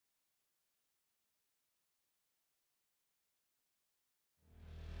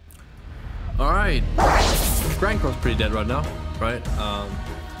All right, Grankro's pretty dead right now, right?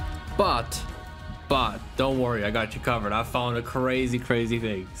 But don't worry, I got you covered. I found a crazy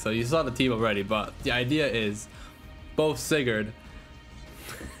thing. So you saw the team already, but the idea is both Sigurd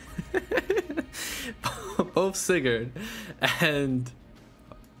and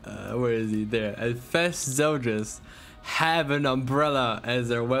where is he? There. And Fest Zeldris have an umbrella as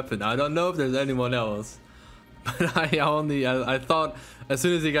their weapon. I don't know if there's anyone else, but I thought as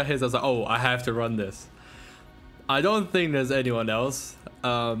soon as he got his, I was like, oh, I have to run this. I don't think there's anyone else.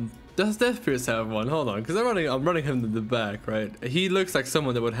 Does Death Pierce have one? Hold on, because I'm running him to the back, right? He looks like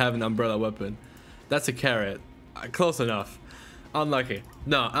someone that would have an umbrella weapon. That's a carrot. Close enough. Unlucky.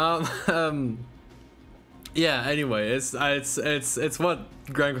 No. Yeah. Anyway, it's what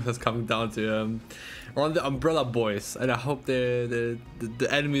Grankos has come down to. We're on the Umbrella Boys, and I hope the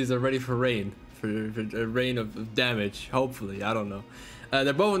enemies are ready for rain, for a rain of damage. Hopefully, I don't know.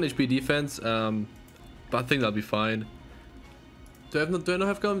 They're both on HP defense, but I think that'll be fine. Do I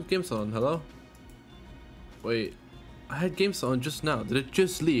not have games on? Hello? Wait, I had games on just now. Did it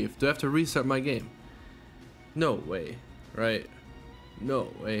just leave? Do I have to restart my game? No way, right?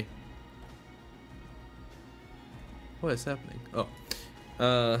 No way. What is happening? Oh,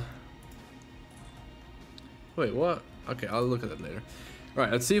 wait, what? Okay, I'll look at that later. All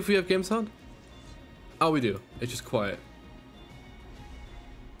right, let's see if we have game sound. Oh, we do. It's just quiet.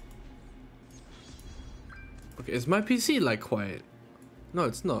 Okay, is my PC like quiet? No,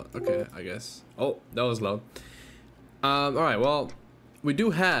 it's not. Okay, I guess. Oh, that was loud. All right, well, we do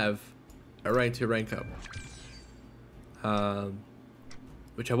have a rank 2 rank up,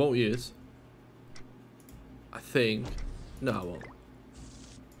 which I won't use. I think. No, I won't.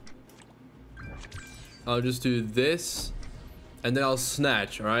 I'll just do this, and then I'll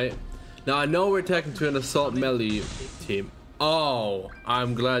snatch. All right. Now I know we're attacking to an assault melee team. Oh,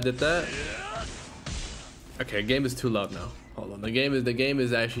 I'm glad I did that. Okay, game is too loud now. Hold on, the game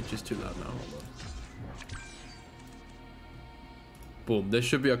is actually just too loud now. Hold on. Boom, this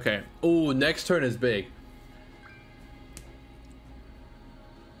should be okay. Oh, next turn is big.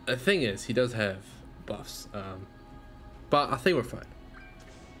 The thing is, he does have buffs, but I think we're fine.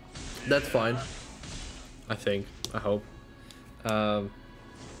 That's fine. I think. I hope.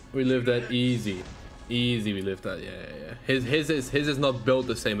 We lived that easy. Easy, we lived that. Yeah. His is not built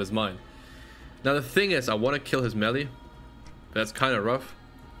the same as mine. Now the thing is, I want to kill his melee. That's kind of rough.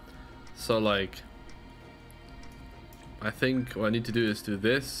 So like, I think what I need to do is do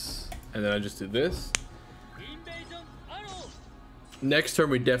this, and then I just do this. Next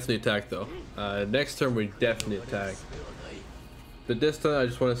turn we definitely attack though. Next turn we definitely attack. But this time I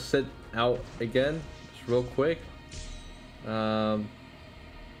just want to sit out again, just real quick. Because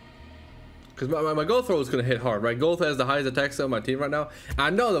my gold throw is gonna hit hard, right? Gold has the highest attack skill on my team right now. I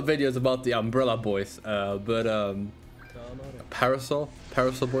know the video is about the Umbrella Boys, but Parasol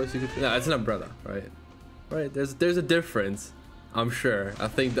Boys, you could. Yeah, it's an umbrella, right? Right. There's a difference, I'm sure. I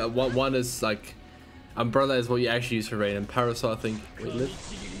think that one is like, umbrella is what you actually use for rain, and parasol I think. Wait,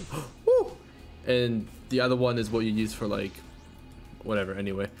 woo! And the other one is what you use for like, whatever.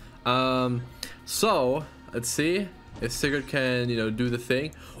 Anyway, so let's see if Sigurd can, do the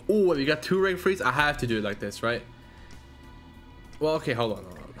thing. Oh, we got 2 rank freeze. I have to do it like this, right? Well, okay, hold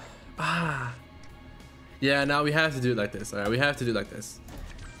on. Yeah, now we have to do it like this. All right, we have to do it like this.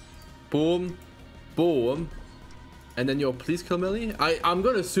 Boom, boom, and then please kill melee. I'm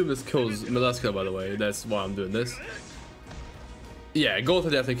gonna assume this kills Mollusca, by the way. That's why I'm doing this. Yeah, Gold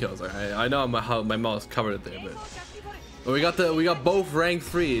definitely kills. I know how my mouse covered it there, but we got both rank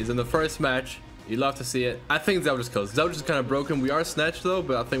 3s in the first match. You love to see it. I think Zeldris kills. Zeldris is kind of broken. We are snatched though,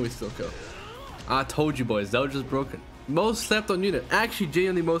 but I think we still kill. I told you boys, Zeldris is broken. Most slept on unit. Actually,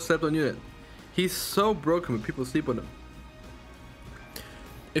 genuinely most slept on unit. He's so broken when people sleep on him.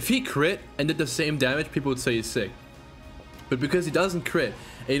 If he crit and did the same damage, people would say he's sick. But because he doesn't crit,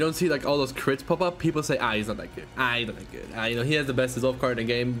 and you don't see like all those crits pop up, people say, he's not that good. He's not that good. He has the best dissolve card in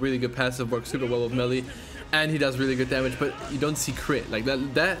the game. Really good passive, works super well with melee, and he does really good damage. But you don't see crit like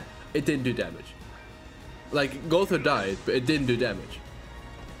that. It didn't do damage. Like Gotha died, but it didn't do damage.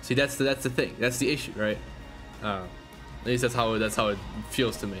 See, that's the thing. That's the issue, right? At least that's how it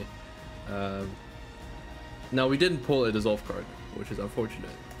feels to me. Now we didn't pull a dissolve card, which is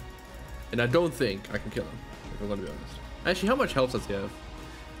unfortunate, and I don't think I can kill him, if I'm gonna be honest. Actually, how much health does he have?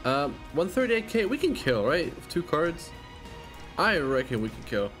 138k. We can kill, right? With 2 cards, I reckon we can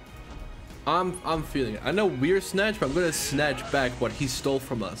kill. I'm feeling it. I know we're snatched, but I'm gonna snatch back what he stole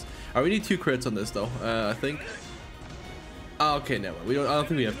from us. Alright, we need 2 crits on this though. I think. Okay, never mind. I don't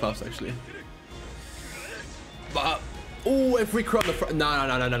think we have puffs actually. But Oh, if we crit on the first...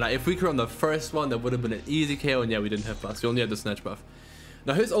 No. If we crit on the first one, that would have been an easy KO. And yeah, we didn't have buffs. We only had the snatch buff.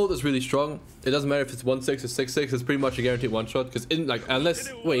 Now, his ult is really strong. It doesn't matter if it's 1-6 or 6-6. It's pretty much a guaranteed one-shot. Because, like,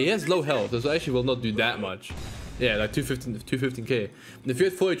 unless... Wait, he has low health. So actually will not do that much. Yeah, like 215k. And if you're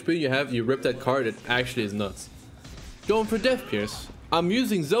at full HP, you rip that card, it actually is nuts. Going for Death Pierce. I'm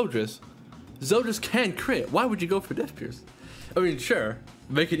using Zodras. Zodras can crit. Why would you go for Death Pierce? I mean, sure.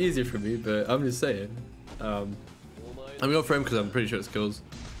 Make it easier for me, but I'm just saying. I'm going for him because I'm pretty sure it's kills.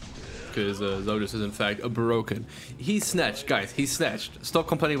 Because Zodras is in fact broken. He snatched, guys. He snatched. Stop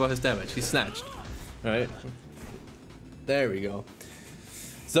complaining about his damage. He snatched. Alright. There we go.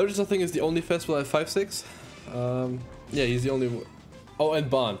 Zodras, I think, is the only festival at 5-6. Yeah, he's the only... Oh, and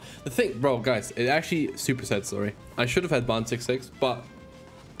Bond. The thing, bro, guys, it actually super sad story. I should have had Bond 6-6, but...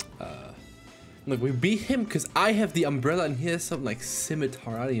 Look, we beat him because I have the umbrella and he has something like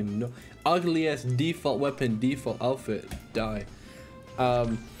scimitar. I don't even know. Ugly ass default weapon, default outfit. Die.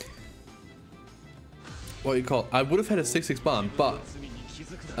 What do you call it? I would have had a 6-6 bomb, but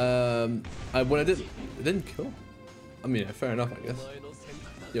when I did, it didn't kill. I mean, fair enough, I guess.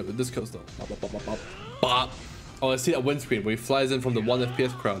 Yeah, but this kills though. Bop, bop, bop, bop, bop. Bop. Oh, I see that windscreen where he flies in from the 1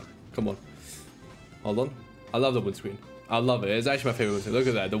 FPS crowd. Come on. Hold on. I love the windscreen. I love it. It's actually my favorite windscreen. Look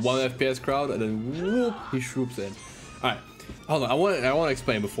at that. The 1 FPS crowd, and then whoop, he swoops in. All right. Hold on. I want to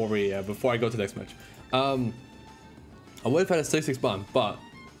explain before I go to the next match. I would have had a 6-6 bomb, but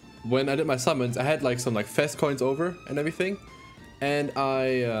when I did my summons, I had like some like fest coins over and everything, and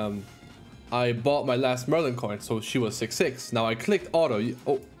I bought my last Merlin coin, so she was 6-6. Now I clicked auto.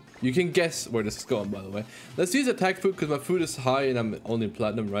 You can guess where this is going, by the way. Let's use attack food because my food is high and I'm only in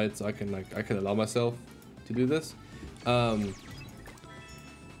platinum, right? So I can allow myself to do this. What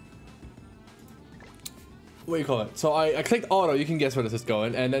do you call it? So I clicked auto. You can guess where this is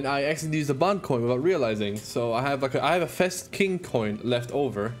going, and then I accidentally used a bond coin without realizing. So I have a Fest King coin left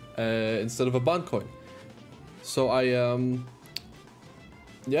over instead of a bond coin. So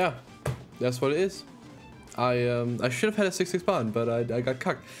yeah, that's what it is. I should have had a 6-6 bond, but I got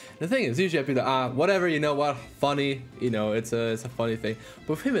cucked. The thing is, usually I'd be like, whatever, you know what, funny, you know, it's a funny thing. But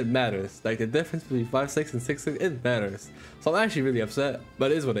with him, it matters. Like the difference between 5-6 and 6-6, it matters. So I'm actually really upset,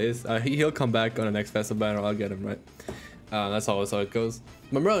 but it is what it is. He'll come back on the next festival banner. I'll get him right. That's always how it goes.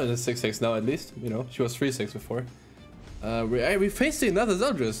 My Merlin is 6-6 now, at least. You know, she was 3-6 before. We facing another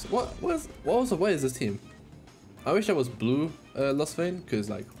Zeldris. What is this team? I wish I was blue Lost Vein, because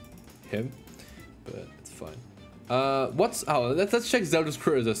like him, but it's fine. Let's check Zelda's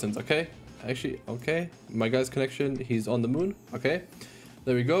crit resistance, okay? Actually, okay. My guy's connection, he's on the moon, okay?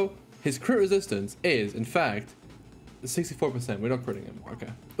 There we go. His crit resistance is, in fact, 64%. We're not critting him, okay.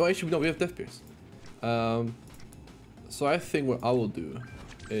 Oh, actually, no, we have Death Pierce. So I think what I will do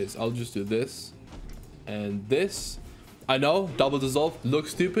is I'll just do this and this. I know, double dissolve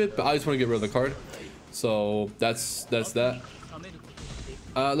looks stupid, but I just want to get rid of the card. So that's that.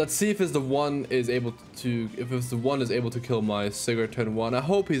 Let's see if it's the one is able to kill my Sigurd turn 1. I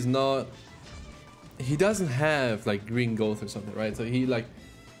hope he's not. He doesn't have like green gold or something, right? So he like,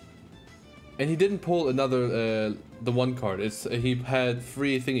 and he didn't pull another the one card. He had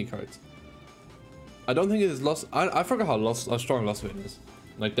 3 thingy cards. I don't think it is lost. I forgot how strong Lost Vein is,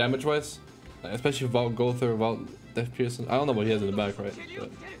 like damage wise, like, especially without Gother, without Death Pearson. I don't know what he has in the back, right?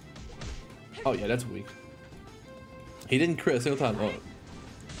 But, oh yeah, that's weak. He didn't crit a single time. Oh.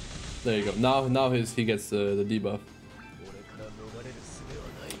 There you go. Now he gets the debuff.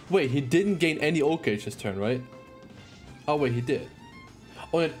 Wait, he didn't gain any ult gauge this turn, right? Oh wait, he did.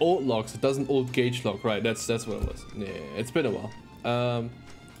 Oh, it ult locks. It doesn't ult gauge lock, right? That's what it was. Yeah, it's been a while.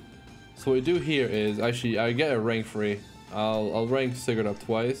 So what we do here is actually I get a rank 3. I'll rank Sigurd up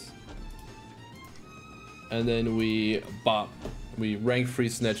twice, and then we rank 3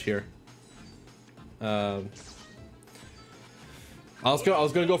 snatch here. I was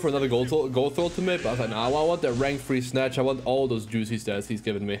gonna go for another gold ultimate, but I was like, nah, I want that rank 3 snatch. I want all those juicy stats he's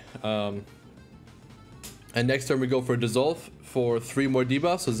given me. And next turn we go for dissolve for 3 more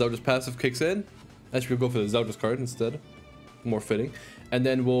debuffs, so Zelda's passive kicks in. Actually, we'll go for the Zelda's card instead, more fitting. And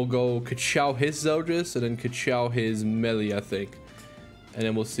then we'll go Kachow his Zelda's, and then Kachow his melee, I think. And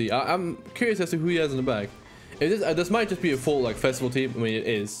then we'll see. I'm curious as to who he has in the back. This might just be a full like festival team. I mean, it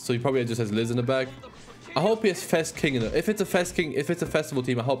is. So he probably just has Liz in the back. I hope he has Fest King in the. If it's a festival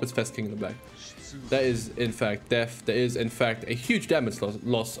team, I hope it's Fest King in the back. That is in fact There is in fact a huge damage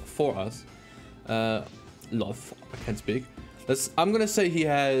loss for us. Loss. I can't speak. I'm gonna say he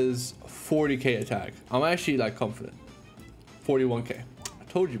has 40k attack. I'm actually like confident. 41k. I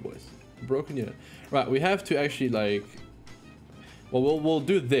told you boys. Broken unit. Right. We have to actually like. Well, we'll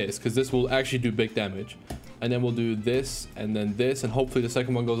do this because this will actually do big damage. and then we'll do this and then this, and hopefully the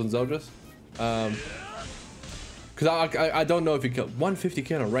second one goes on Zeldris. Because I don't know if he killed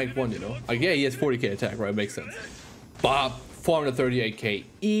 150k on rank 1, you know. Like, yeah, he has 40k attack, right? It makes sense. Bop, 438k,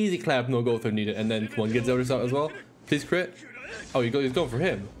 easy clap, no go through needed, and then come on, get Zeldris out as well. Please crit. Oh, he's going for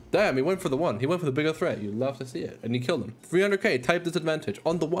him. Damn, he went for the one. He went for the bigger threat. You love to see it, and he killed him. 300k type disadvantage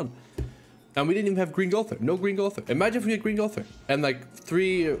on the one. And we didn't even have green Gother. No green Gother. Imagine if we had green Gother. And like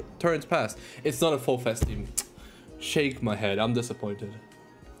 3 turns passed. It's not a full fest team. Shake my head. I'm disappointed.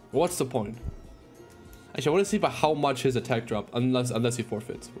 What's the point? Actually, I want to see by how much his attack drop. Unless he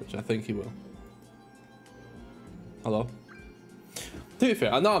forfeits. Which I think he will. Hello? To be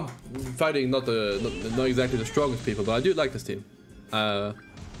fair, I know I'm fighting not exactly the strongest people. But I do like this team. I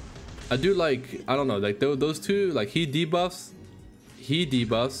do like... I don't know. Like those two. Like he debuffs.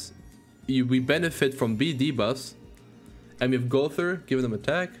 We benefit from B debuffs, and we have Gother giving them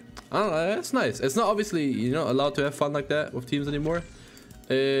attack. I don't know, that's nice. It's not obviously, you know, allowed to have fun like that with teams anymore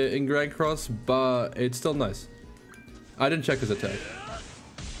in Grand Cross, but it's still nice. I didn't check his attack,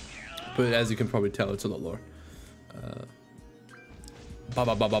 but as you can probably tell, it's a lot lower.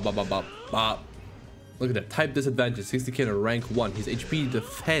 Look at that, type disadvantage, 60k in a rank 1. His HP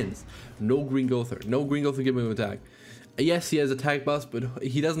defense, no green Gother, giving him attack. Yes, he has attack buffs, but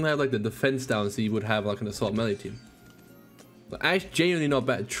he doesn't have like the defense down, so you would have like an assault melee team. But actually, genuinely not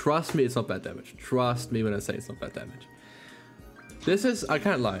bad. Trust me, it's not bad damage. Trust me when I say it's not bad damage. This is, I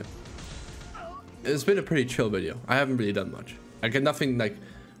can't lie, it's been a pretty chill video. I haven't really done much. I get nothing like,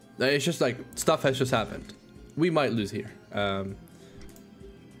 it's just like stuff has just happened. We might lose here. I'm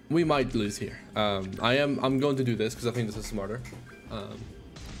going to do this because I think this is smarter. And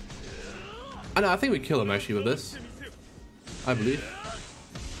I think we kill him actually with this. I believe.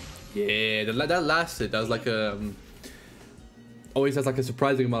 Yeah, that lasted. That was like always has like a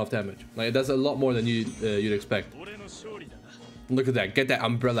surprising amount of damage. Like it does a lot more than you'd expect. Look at that. Get that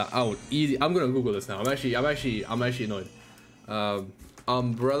umbrella out. Easy. I'm gonna Google this now. I'm actually annoyed.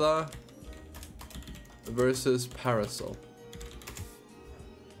 Umbrella versus parasol.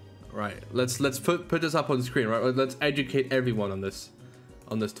 Right. Let's put this up on the screen. Right. Let's educate everyone on this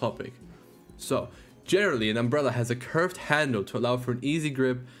topic. So. Generally, an umbrella has a curved handle to allow for an easy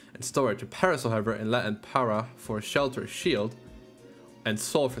grip and storage. A parasol, however, in Latin para for shelter, shield, and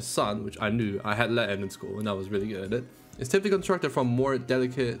sol for sun, which I knew. I had Latin in school and I was really good at it. It's typically constructed from more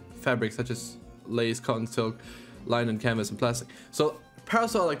delicate fabrics such as lace, cotton, silk, linen, canvas, and plastic. So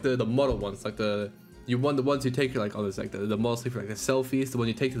parasol are like the model ones, like the ones you take like on this, like the mostly for like the selfies, the one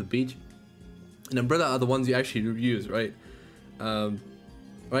you take to the beach. And umbrella are the ones you actually use, right?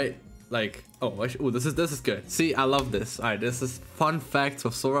 Right. Like, oh, this is good. See, I love this. All right, this is fun facts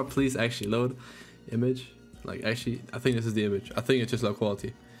of Sora. Please actually load image. Like, actually, I think this is the image. I think it's just low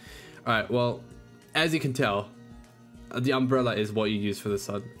quality. All right, well, as you can tell, the umbrella is what you use for the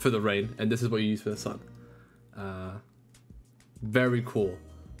sun, for the rain, and this is what you use for the sun. Very cool,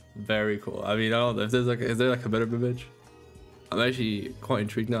 very cool. I mean, I don't know if is there like a better image? I'm actually quite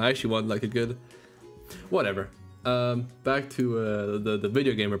intrigued now. I actually want like a good, whatever. Back to the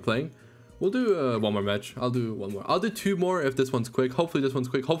video game we're playing. We'll do one more match. I'll do one more. I'll do 2 more if this one's quick. Hopefully this one's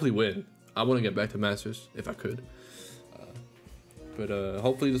quick. Hopefully win. I want to get back to Masters if I could. But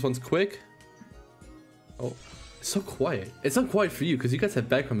hopefully this one's quick. Oh, it's so quiet. It's not quiet for you because you guys have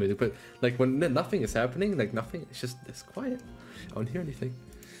background music. But like when nothing is happening, like nothing, it's quiet. I don't hear anything.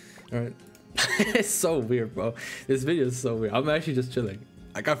 All right. It's so weird, bro. This video is so weird. I'm actually just chilling.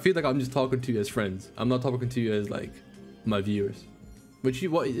 Like I feel like I'm just talking to you as friends. I'm not talking to you as like my viewers, which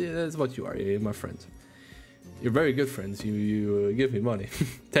is what you are. You're my friends. You're very good friends. You give me money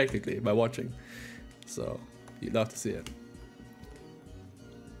technically by watching, so you love to see it.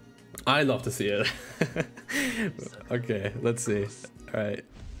 I love to see it. Okay, let's see. All right,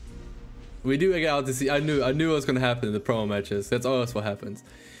 we do get out to see. I knew it was gonna happen in the promo matches. That's always what happens.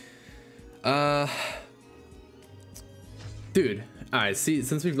 Dude. Alright, see,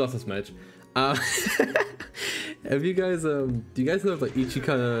 since we've lost this match, have you guys, do you guys know of like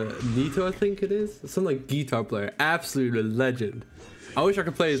Ichika Nito, I think it is? Some like guitar player, absolute legend. I wish I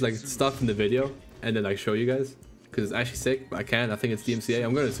could play his like stuff in the video and then like show you guys, because it's actually sick, but I can't. I think it's DMCA.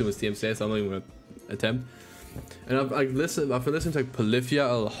 I'm gonna assume it's DMCA, so I'm not even gonna attempt. And I've been listening to like Polyphia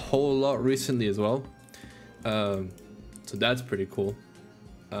a whole lot recently as well. So that's pretty cool.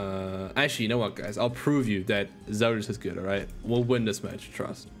 Actually, you know what, guys? I'll prove you that Zeldris is good, alright? We'll win this match,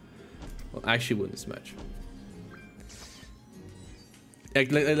 trust. We'll actually win this match. Like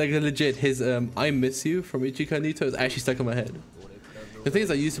legit, his I Miss You from Ichika Nito is actually stuck in my head. The thing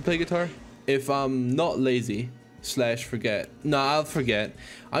is, I used to play guitar. If I'm not lazy, slash forget. No, I'll forget.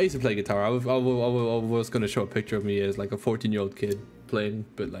 I used to play guitar. I was gonna show a picture of me as like a 14-year-old kid playing,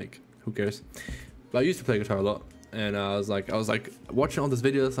 but like, who cares? But I used to play guitar a lot, and I was like watching all these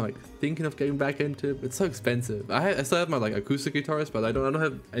videos. I'm like thinking of getting back into it. It's so expensive. I still have my like acoustic guitars, but I don't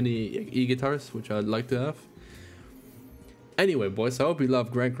have any e-guitars, which I'd like to have. Anyway, boys, I hope you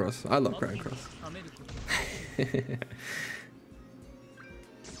love Grand Cross. I love Grand Cross.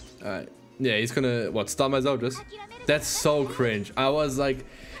 Alright. Yeah, he's gonna, what, stun my Zeldris? That's so cringe. I was like,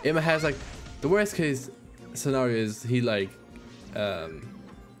 in my head, like, the worst case scenario is he, like, what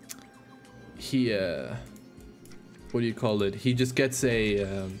do you call it? He just gets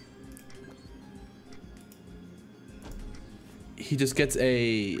a,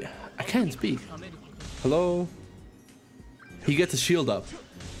 I can't speak. Hello? He gets a shield up.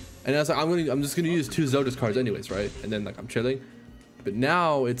 And I was like, I'm just gonna use 2 Zeldris cards anyways, right? And then, like, I'm chilling. But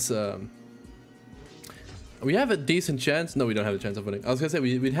now it's, we have a decent chance. No, we don't have a chance of winning. I was gonna say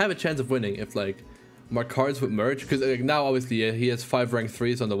we'd have a chance of winning if like my cards would merge, because like, now obviously he has 5 rank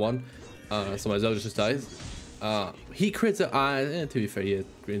 3s on the one, so my Zelda just dies. He crits a to be fair, he had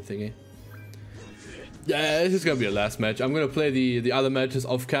green thingy. Yeah, this is gonna be a last match. I'm gonna play the other matches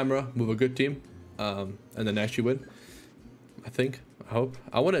off camera with a good team, and then actually win. I think. I hope.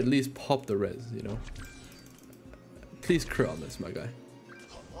 I want to at least pop the res, you know. Please crit on this, my guy.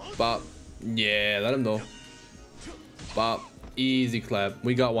 Bop. Yeah, let him know. Bop. Easy clap.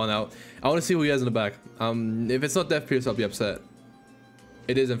 We got one out. I want to see who he has in the back. If it's not Death Pierce, I'll be upset.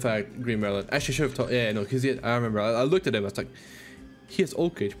 It is in fact Green Maryland. Actually, should have told. Yeah, no, because I remember. I looked at him. I was like, he has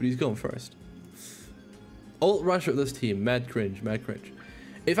Old Cage, but he's going first. Ult rush of this team. Mad cringe. Mad cringe.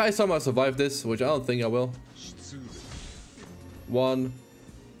 If I somehow survive this, which I don't think I will. 1.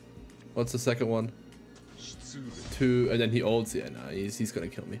 What's the second one? 2, and then he ults. Yeah, nah, he's gonna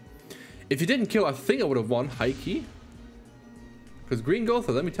kill me. If he didn't kill, I think I would have won high key. Because Green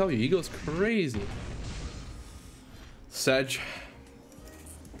Gotha, let me tell you, he goes crazy. Sag.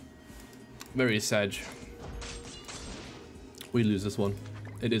 Very Sag. We lose this one.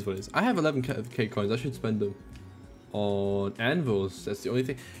 It is what it is. I have 11k coins. I should spend them on anvils. That's the only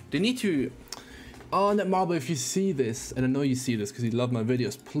thing. They need to... Oh, Net Marble, if you see this, and I know you see this because you love my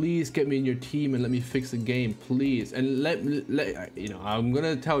videos, please get me in your team and let me fix the game, please. And let you know, I'm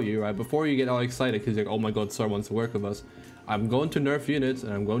gonna tell you, right, before you get all excited because you're like, oh my god, Sora wants to work with us. I'm going to nerf units,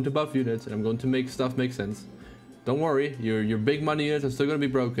 and I'm going to buff units, and I'm going to make stuff make sense. Don't worry, your big money units are still gonna be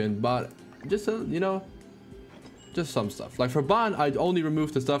broken, but just, you know, just some stuff. Like for Ban, I'd only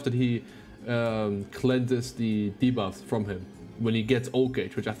remove the stuff that he cleanses the debuffs from him when he gets Old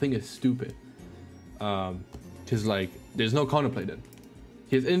Cage, which I think is stupid. Because like there's no counterplay then.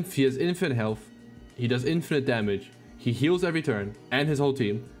 He has infinite health, he does infinite damage, he heals every turn and his whole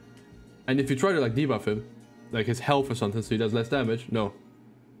team, and if you try to like debuff him like his health or something so he does less damage, no,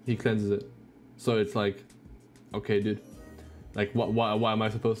 he cleanses it. So it's like, okay dude, like what am I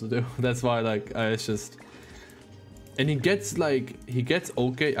supposed to do? That's why like it's just, and he gets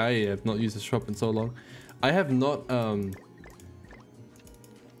okay. I have not used the shop in so long. I have not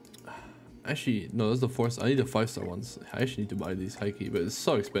actually, no, that's the 4-star. I need the 5-star ones. I actually need to buy these high key, but it's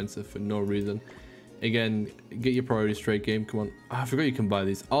so expensive for no reason. Again, get your priority straight game. Come on. I forgot you can buy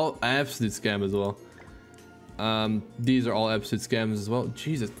these. All absolute scam as well. These are all absolute scams as well.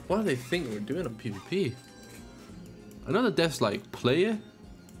 Jesus, what do they think we're doing on PvP? I know that devs like play it,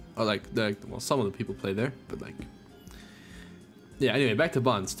 or like well, some of the people play there, but like, yeah. Anyway, back to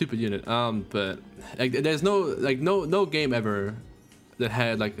Bond. Stupid unit. But like, there's no game ever that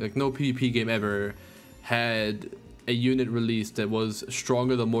had like no PvP game ever had a unit released that was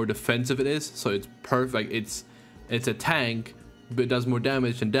stronger the more defensive it is. So it's perfect. It's a tank, but it does more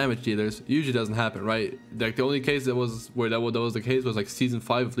damage than damage dealers. Usually doesn't happen, right? Like the only case that was where that was the case was like season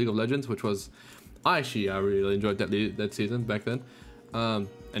 5 of League of Legends, which was I really enjoyed that season back then.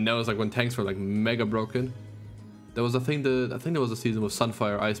 And that was like when tanks were like mega broken. There was a thing I think there was a season with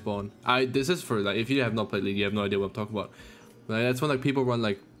Sunfire, Iceborne. This is for like, if you have not played League, you have no idea what I'm talking about. Like, that's when like people run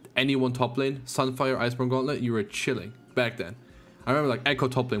like anyone top lane, Sunfire, Iceborne Gauntlet, you were chilling back then. I remember like Echo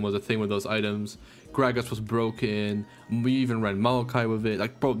top lane was a thing with those items. Gragas was broken. We even ran Maokai with it.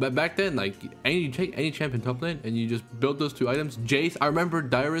 Like bro, back then, like you take any champion top lane and you just build those 2 items. Jace, I remember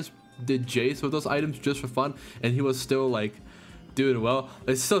Dyrus did Jace with those items just for fun, and he was still like doing well.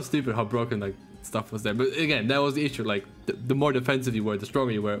 It's so stupid how broken like stuff was there. But again, that was the issue. Like the more defensive you were, the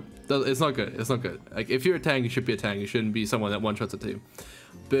stronger you were. It's not good. It's not good. Like if you're a tank, you should be a tank. You shouldn't be someone that one-shots a team.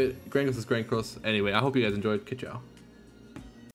 But Grand Cross is Grand Cross. Anyway, I hope you guys enjoyed. Ciao.